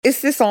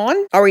Is this on?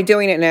 Are we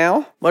doing it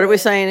now? What are we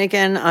saying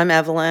again? I'm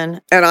Evelyn.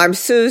 And I'm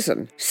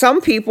Susan.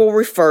 Some people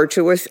refer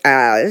to us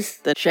as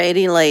the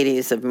Shady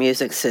Ladies of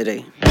Music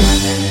City.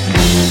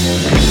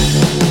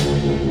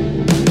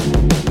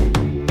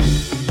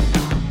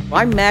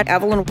 I met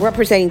Evelyn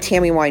representing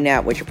Tammy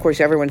Wynette, which, of course,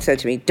 everyone said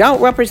to me,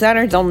 don't represent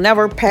her. They'll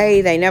never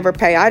pay. They never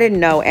pay. I didn't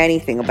know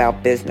anything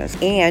about business.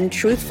 And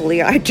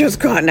truthfully, I had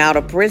just gotten out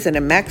of prison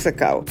in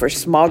Mexico for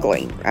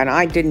smuggling. And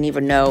I didn't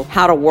even know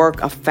how to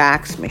work a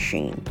fax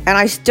machine. And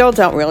I still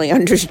don't really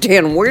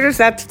understand, where does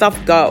that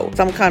stuff go?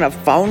 Some kind of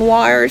phone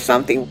wire or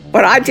something?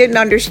 But I didn't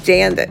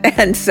understand it.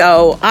 And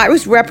so I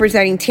was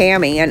representing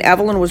Tammy, and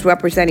Evelyn was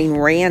representing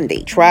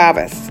Randy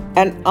Travis.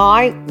 And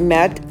I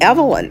met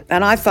Evelyn.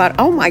 And I thought,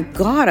 oh my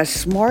God, a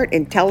smart,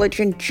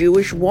 intelligent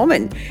Jewish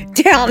woman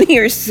down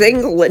here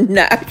single in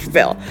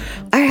Nashville.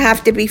 I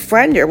have to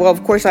befriend her. Well,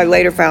 of course, I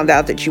later found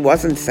out that she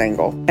wasn't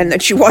single and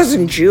that she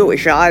wasn't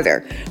Jewish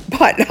either.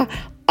 But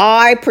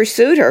I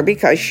pursued her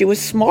because she was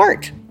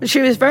smart.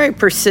 She was very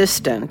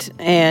persistent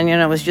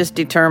and, was just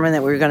determined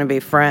that we were going to be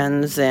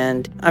friends.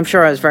 And I'm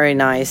sure I was very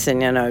nice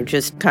and,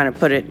 just kind of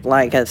put it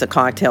like as a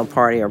cocktail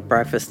party or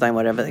breakfast thing,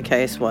 whatever the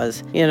case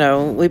was.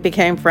 We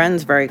became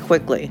friends very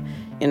quickly.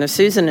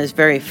 Susan is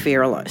very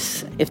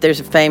fearless. If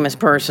there's a famous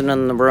person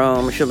in the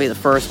room, she'll be the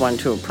first one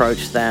to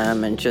approach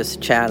them and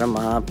just chat them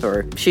up.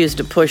 Or she used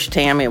to push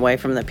Tammy away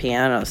from the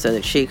piano so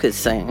that she could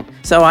sing.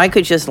 So I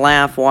could just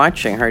laugh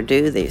watching her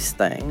do these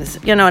things.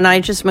 And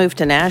I just moved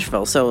to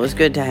Nashville, so it was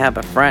good to have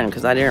a friend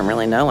because I didn't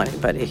really know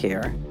anybody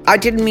here. I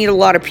didn't meet a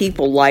lot of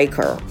people like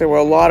her. There were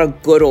a lot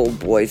of good old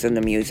boys in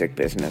the music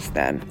business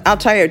then. I'll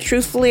tell you,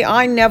 truthfully,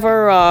 I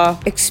never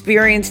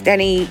experienced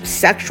any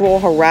sexual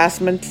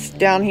harassment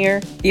down here.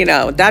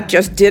 That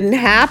just didn't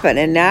happen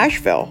in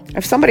Nashville.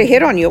 If somebody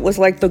hit on you, it was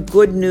like the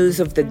good news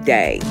of the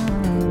day.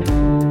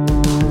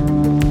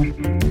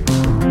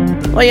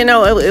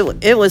 Well,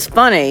 it was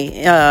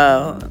funny.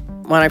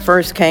 When I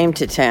first came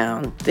to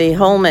town, the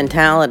whole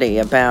mentality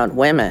about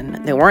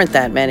women, there weren't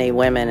that many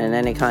women in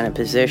any kind of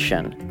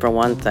position, for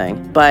one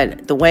thing.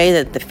 But the way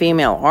that the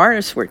female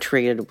artists were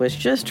treated was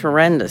just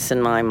horrendous in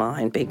my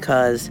mind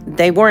because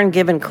they weren't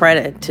given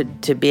credit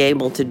to be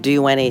able to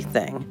do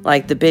anything.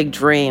 Like the big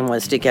dream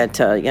was to get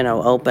to,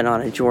 open on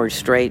a George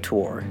Strait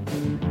tour.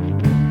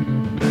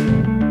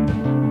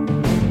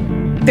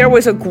 There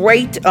was a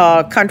great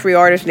country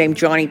artist named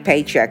Johnny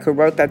Paycheck who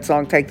wrote that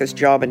song, Take This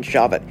Job and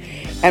Shove It.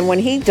 And when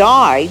he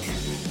died,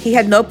 he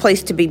had no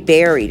place to be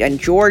buried, and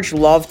George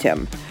loved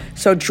him.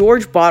 So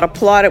George bought a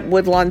plot at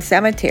Woodlawn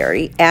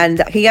Cemetery,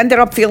 and he ended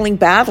up feeling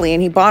badly,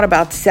 and he bought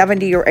about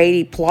 70 or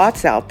 80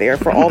 plots out there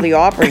for all the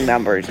Opry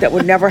members that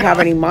would never have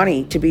any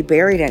money to be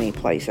buried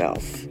anyplace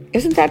else.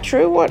 Isn't that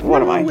true? What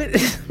am I? It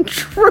isn't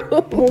true.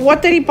 Well,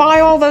 what did he buy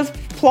all those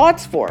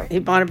plots for? He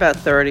bought about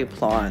 30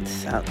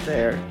 plots out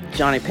there.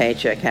 Johnny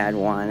Paycheck had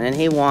one, and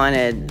he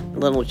wanted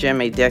little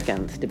Jimmy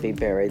Dickens to be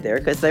buried there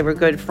because they were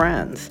good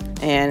friends.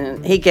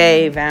 And he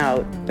gave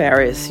out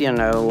various,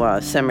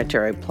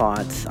 cemetery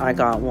plots. I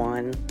got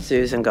one.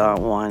 Susan got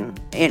one.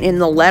 And in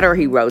the letter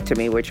he wrote to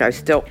me, which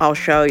I'll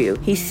show you,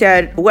 he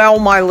said, well,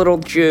 my little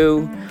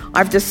Jew,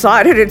 I've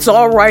decided it's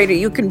all right.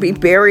 You can be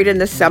buried in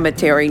the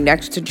cemetery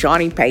next to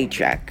Johnny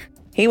Paycheck.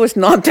 He was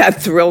not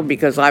that thrilled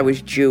because I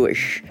was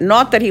Jewish.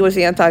 Not that he was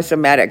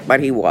anti-Semitic, but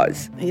he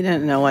was. He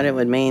didn't know what it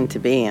would mean to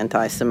be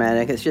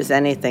anti-Semitic. It's just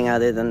anything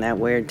other than that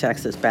weird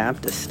Texas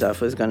Baptist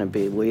stuff was going to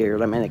be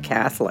weird. I mean, a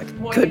Catholic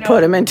could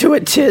put him into a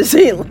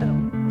tizzy.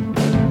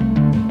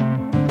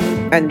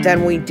 And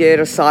then we did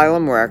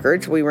Asylum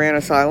Records. We ran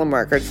Asylum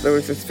Records. There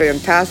was this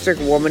fantastic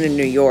woman in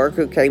New York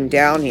who came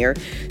down here,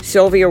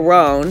 Sylvia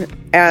Rohn,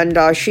 and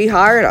she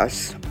hired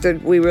us.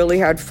 We really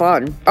had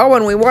fun. Oh,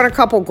 and we won a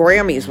couple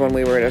Grammys when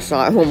we were at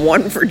Asylum.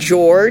 One for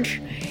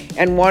George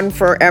and one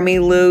for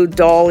Emmylou,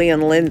 Dolly,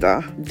 and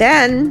Linda.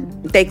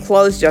 Then they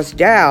closed us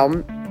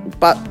down,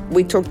 but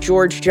we took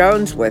George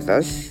Jones with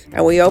us,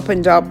 and we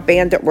opened up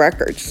Bandit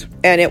Records.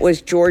 And it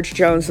was George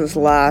Jones's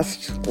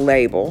last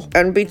label.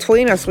 And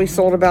between us, we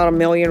sold about 1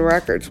 million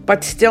records.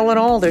 But still in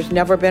all, there's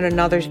never been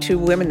another 2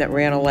 women that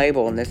ran a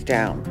label in this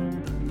town.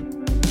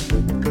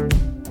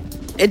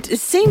 It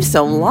seems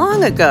so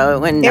long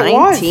ago. In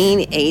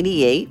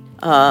 1988,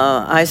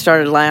 I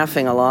started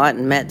laughing a lot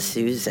and met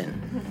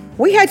Susan.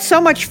 We had so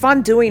much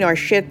fun doing our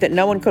shit that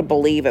no one could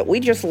believe it.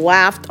 We just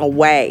laughed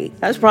away.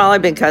 That's probably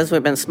because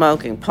we've been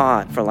smoking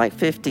pot for like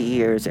 50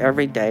 years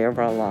every day of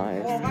our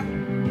lives.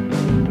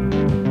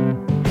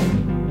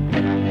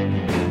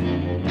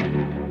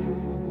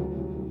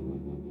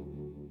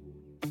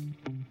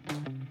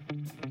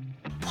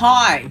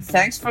 Hi,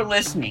 thanks for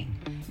listening.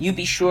 You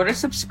be sure to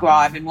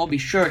subscribe and we'll be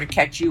sure to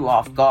catch you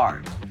off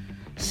guard.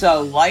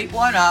 So light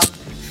one up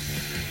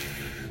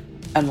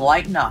and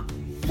lighten up.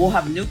 We'll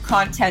have new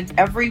content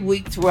every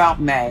week throughout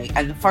May,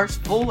 and the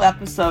first full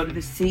episode of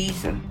the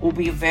season will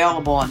be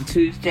available on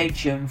Tuesday,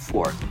 June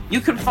 4th. You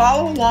can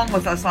follow along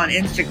with us on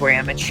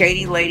Instagram at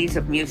Shady Ladies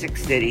of Music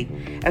City,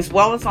 as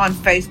well as on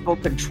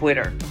Facebook and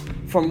Twitter.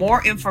 For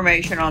more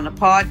information on the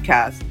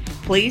podcast,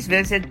 please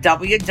visit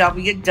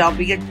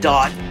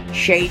www.shadyladiesofmusiccitymusic.com.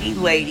 Shady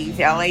Ladies,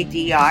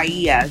 Ladies,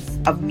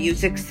 of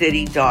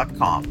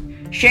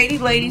MusicCity.com. Shady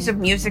Ladies of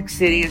Music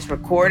City is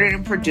recorded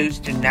and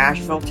produced in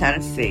Nashville,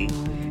 Tennessee,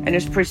 and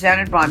is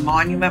presented by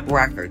Monument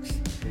Records.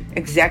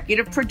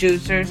 Executive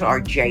producers are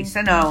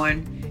Jason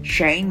Owen,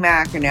 Shane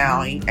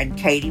McAnally, and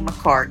Katie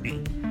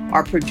McCartney.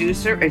 Our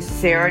producer is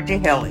Sarah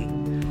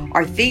DeHilly.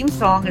 Our theme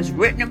song is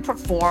written and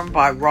performed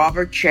by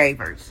Robert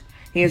Shavers.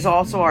 He is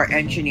also our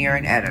engineer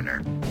and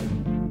editor.